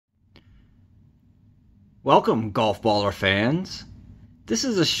Welcome, golf baller fans. This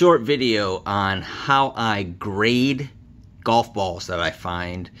is a short video on how I grade golf balls that I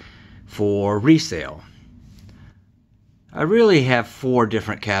find for resale. I really have four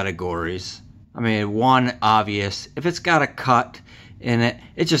different categories. One obvious, if it's got a cut in it,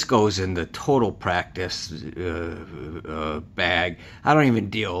 it just goes in the total practice bag. I don't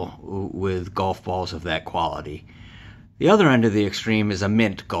even deal with golf balls of that quality. The other end of the extreme is a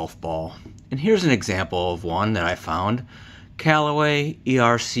mint golf ball. And here's an example of one that I found. Callaway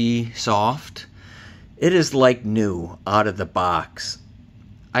ERC Soft. It is like new, out of the box.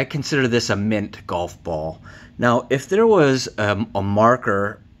 I consider this a mint golf ball. Now, if there was a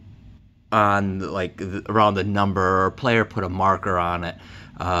marker on, around the number, or a player put a marker on it,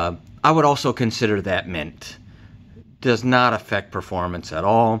 I would also consider that mint. Does not affect performance at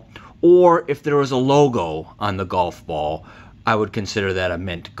all. Or if there was a logo on the golf ball, I would consider that a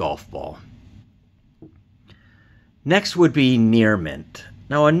mint golf ball. Next would be near mint.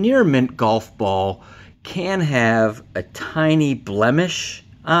 Now, a near mint golf ball can have a tiny blemish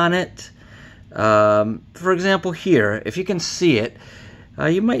on it. For example, here, if you can see it,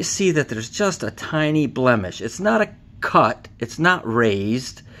 you might see that there's just a tiny blemish. It's not a cut, it's not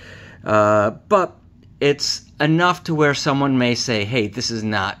raised, but it's enough to where someone may say, hey, this is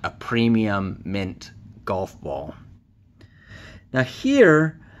not a premium mint golf ball. Now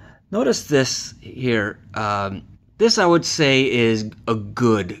here, notice this here. This I would say is a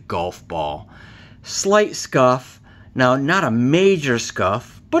good golf ball. Slight scuff. Now, not a major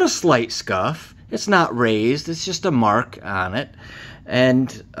scuff, but a slight scuff. It's not raised. It's just a mark on it. And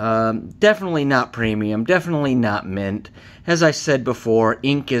definitely not premium. Definitely not mint. As I said before,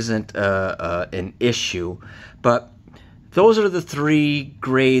 ink isn't an issue. But those are the three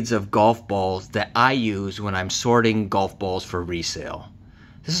grades of golf balls that I use when I'm sorting golf balls for resale.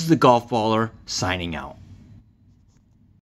 This is the Golf Baller signing out.